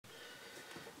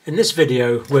In this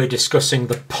video we're discussing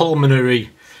the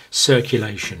pulmonary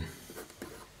circulation.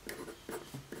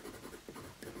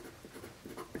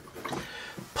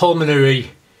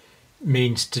 Pulmonary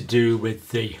means to do with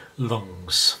the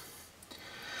lungs.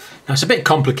 Now it's a bit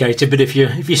complicated, but if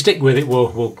you stick with it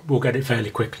we'll get it fairly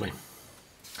quickly.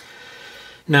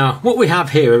 Now what we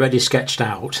have here already sketched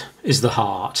out is the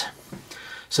heart.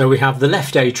 So we have the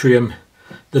left atrium,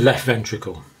 the left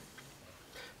ventricle,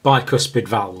 bicuspid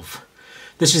valve.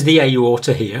 This is the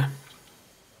aorta here,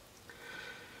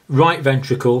 right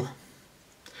ventricle,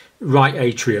 right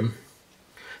atrium.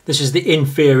 This is the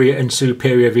inferior and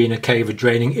superior vena cava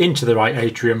draining into the right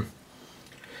atrium.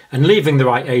 And leaving the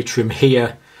right atrium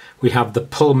here, we have the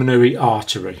pulmonary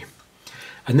artery.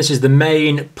 And this is the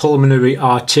main pulmonary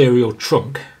arterial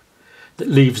trunk that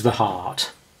leaves the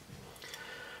heart.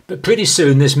 But pretty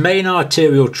soon this main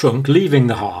arterial trunk leaving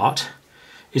the heart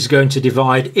is going to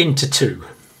divide into two.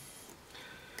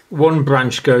 One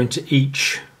branch going to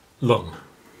each lung.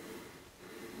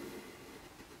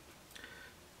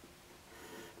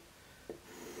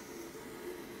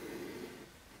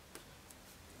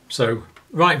 So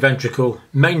right ventricle,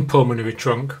 main pulmonary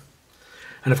trunk,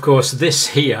 and of course this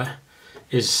here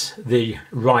is the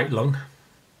right lung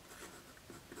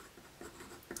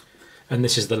and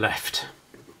this is the left.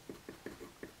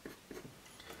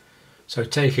 So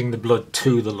taking the blood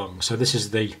to the lung. So this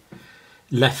is the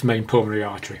left main pulmonary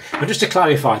artery. Now just to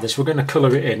clarify this, we're going to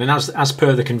colour it in, and as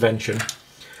per the convention,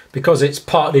 because it's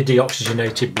partly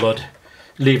deoxygenated blood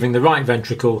leaving the right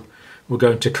ventricle, we're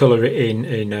going to colour it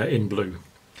in blue.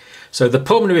 So the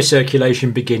pulmonary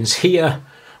circulation begins here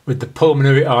with the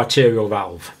pulmonary arterial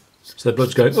valve. So the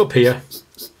blood's going up here,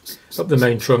 up the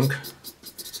main trunk,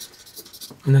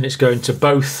 and then it's going to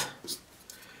both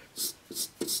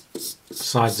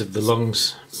sides of the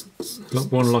lungs,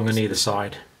 one lung on either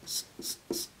side,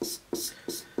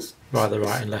 by the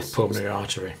right and left pulmonary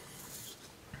artery.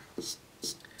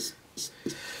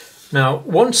 Now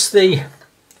once the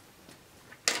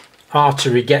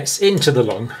artery gets into the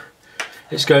lung,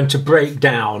 it's going to break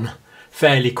down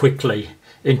fairly quickly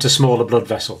into smaller blood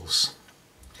vessels.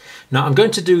 Now I'm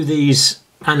going to do these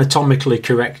anatomically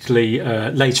correctly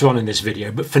later on in this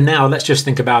video, but for now let's just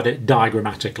think about it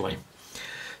diagrammatically.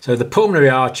 So the pulmonary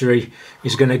artery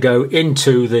is going to go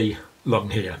into the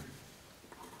lung here.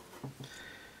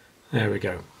 There we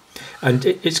go. And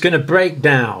it's going to break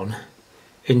down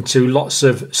into lots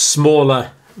of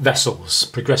smaller vessels,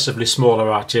 progressively smaller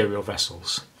arterial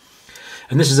vessels.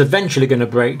 And this is eventually going to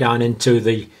break down into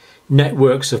the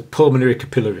networks of pulmonary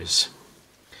capillaries.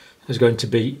 There's going to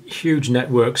be huge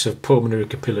networks of pulmonary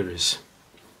capillaries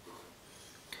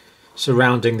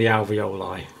surrounding the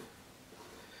alveoli.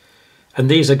 And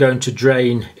these are going to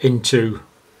drain into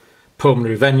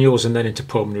pulmonary venules and then into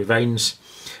pulmonary veins,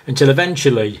 until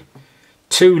eventually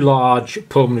two large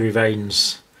pulmonary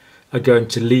veins are going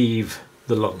to leave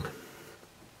the lung.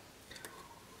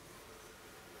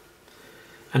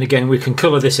 And again, we can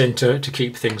colour this in to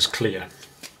keep things clear.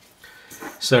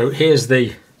 So here's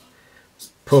the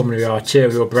pulmonary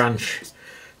arterial branch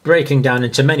breaking down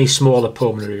into many smaller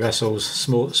pulmonary vessels,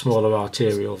 smaller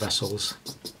arterial vessels,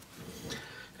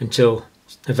 until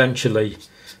eventually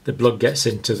the blood gets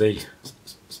into the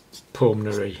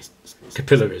pulmonary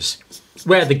capillaries,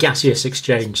 where the gaseous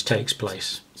exchange takes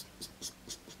place.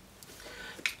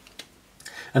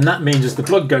 And that means as the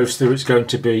blood goes through, it's going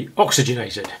to be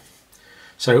oxygenated.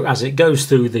 So as it goes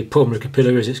through the pulmonary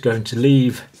capillaries, it's going to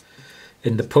leave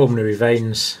in the pulmonary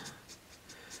veins,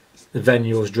 the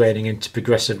venules draining into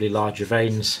progressively larger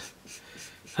veins,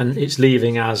 and it's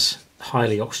leaving as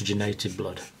highly oxygenated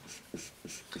blood,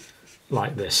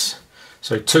 like this.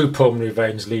 So two pulmonary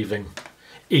veins leaving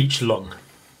each lung.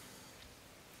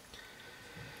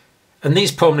 And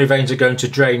these pulmonary veins are going to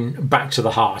drain back to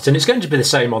the heart, and it's going to be the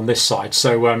same on this side.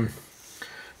 So we're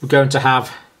going to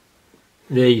have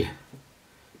the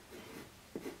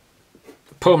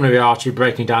pulmonary artery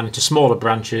breaking down into smaller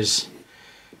branches,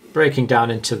 breaking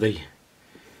down into the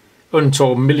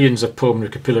untold millions of pulmonary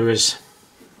capillaries,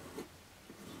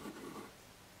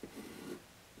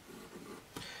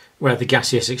 where the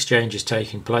gaseous exchange is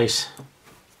taking place.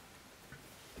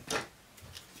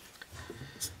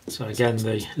 So again,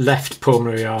 the left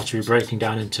pulmonary artery breaking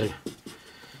down into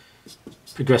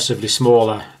progressively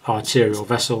smaller arterial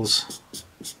vessels,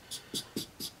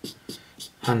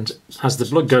 and as the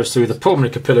blood goes through the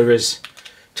pulmonary capillaries,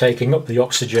 taking up the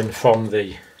oxygen from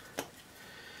the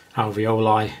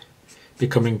alveoli,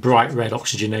 becoming bright red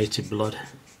oxygenated blood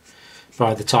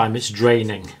by the time it's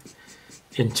draining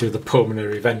into the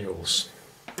pulmonary venules.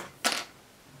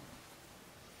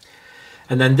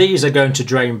 And then these are going to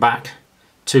drain back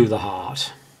to the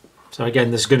heart. So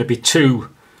again, there's going to be 2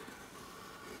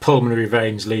 pulmonary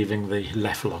veins leaving the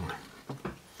left lung.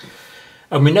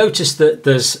 And we notice that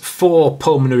there's 4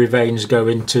 pulmonary veins go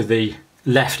into the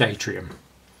left atrium.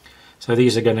 So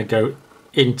these are going to go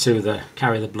into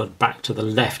carry the blood back to the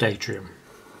left atrium.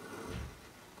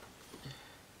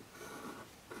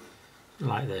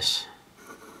 Like this.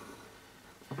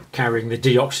 Carrying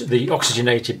the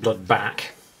oxygenated blood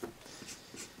back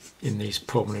in these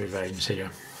pulmonary veins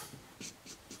here.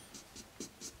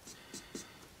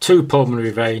 2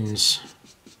 pulmonary veins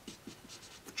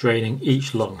draining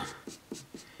each lung,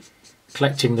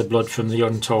 collecting the blood from the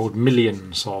untold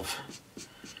millions of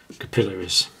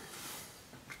capillaries,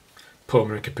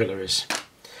 pulmonary capillaries.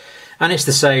 And it's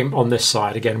the same on this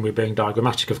side. Again, we're being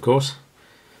diagrammatic, of course,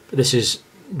 but this is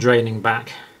draining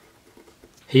back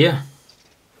here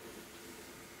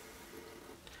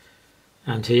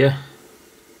and here.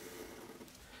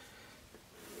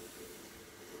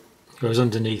 Goes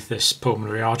underneath this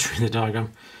pulmonary artery in the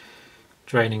diagram,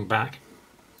 draining back,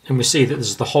 and we see that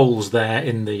there's the holes there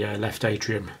in the left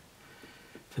atrium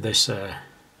for these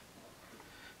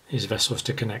vessels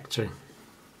to connect to.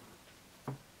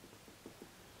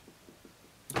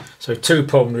 So 2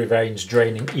 pulmonary veins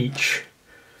draining each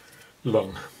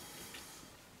lung,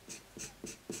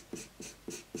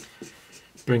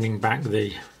 bringing back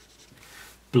the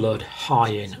blood high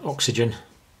in oxygen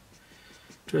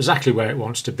to exactly where it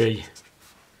wants to be,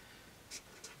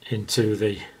 into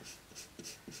the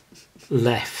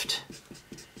left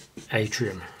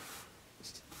atrium,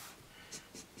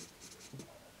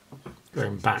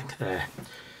 going back there.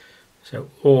 So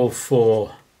all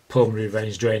 4 pulmonary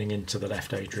veins draining into the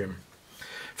left atrium.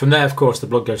 From there, of course, the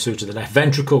blood goes through to the left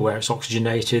ventricle, where it's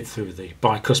oxygenated through the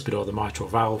bicuspid or the mitral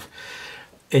valve.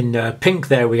 In pink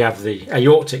there we have the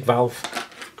aortic valve,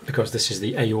 because this is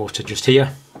the aorta just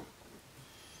here,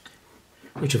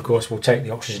 which of course will take the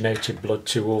oxygenated blood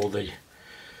to all the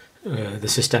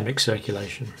systemic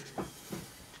circulation.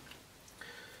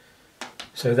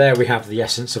 So there we have the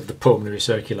essence of the pulmonary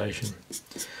circulation.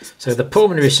 So the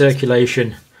pulmonary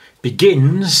circulation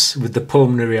begins with the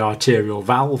pulmonary arterial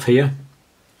valve here,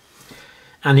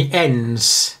 and it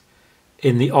ends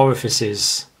in the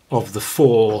orifices of the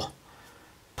 4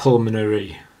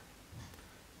 pulmonary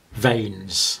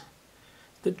veins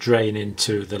that drain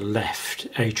into the left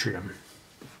atrium.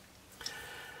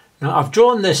 Now, I've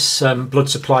drawn this blood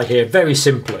supply here very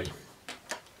simply,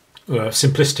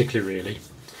 simplistically really,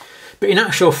 but in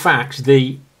actual fact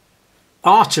the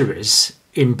arteries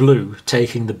in blue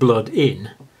taking the blood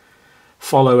in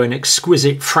follow an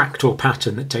exquisite fractal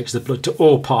pattern that takes the blood to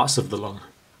all parts of the lung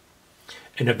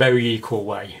in a very equal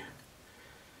way.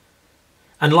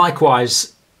 And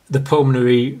likewise, the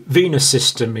pulmonary venous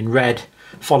system in red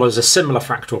follows a similar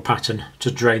fractal pattern to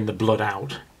drain the blood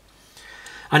out.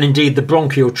 And indeed the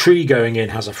bronchial tree going in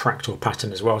has a fractal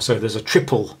pattern as well, so there's a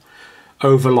triple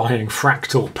overlying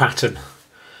fractal pattern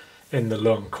in the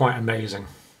lung. Quite amazing.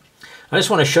 I just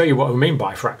want to show you what I mean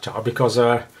by fractal, because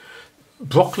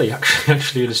broccoli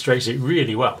actually illustrates it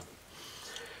really well.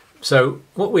 So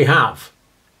what we have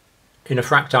in a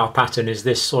fractal pattern is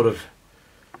this sort of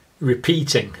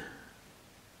repeating,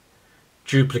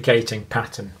 duplicating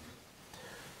pattern.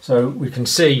 So we can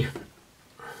see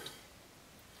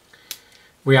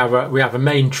we have a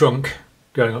main trunk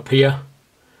going up here,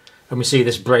 and we see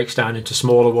this breaks down into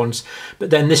smaller ones,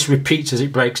 but then this repeats as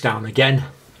it breaks down again,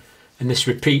 and this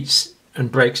repeats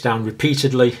and breaks down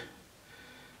repeatedly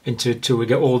until we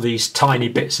get all these tiny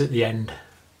bits at the end,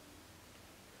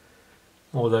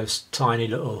 all those tiny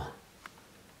little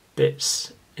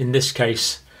bits. In this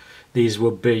case these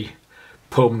would be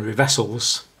pulmonary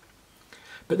vessels,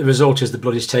 but the result is the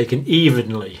blood is taken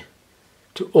evenly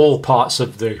to all parts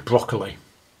of the broccoli,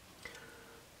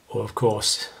 or of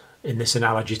course in this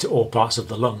analogy to all parts of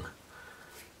the lung.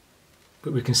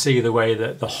 But we can see the way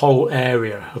that the whole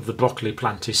area of the broccoli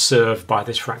plant is served by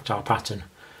this fractal pattern,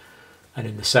 and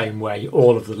in the same way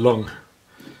all of the lung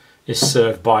is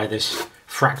served by this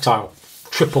fractal,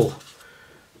 triple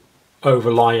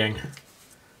overlying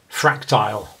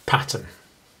fractal pattern.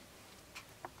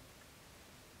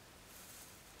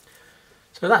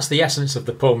 So that's the essence of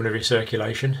the pulmonary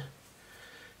circulation.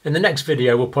 In the next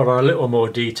video we'll put on a little more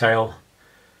detail,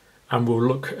 and we'll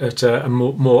look at a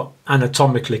more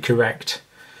anatomically correct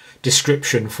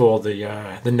description for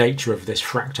the nature of this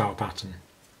fractal pattern.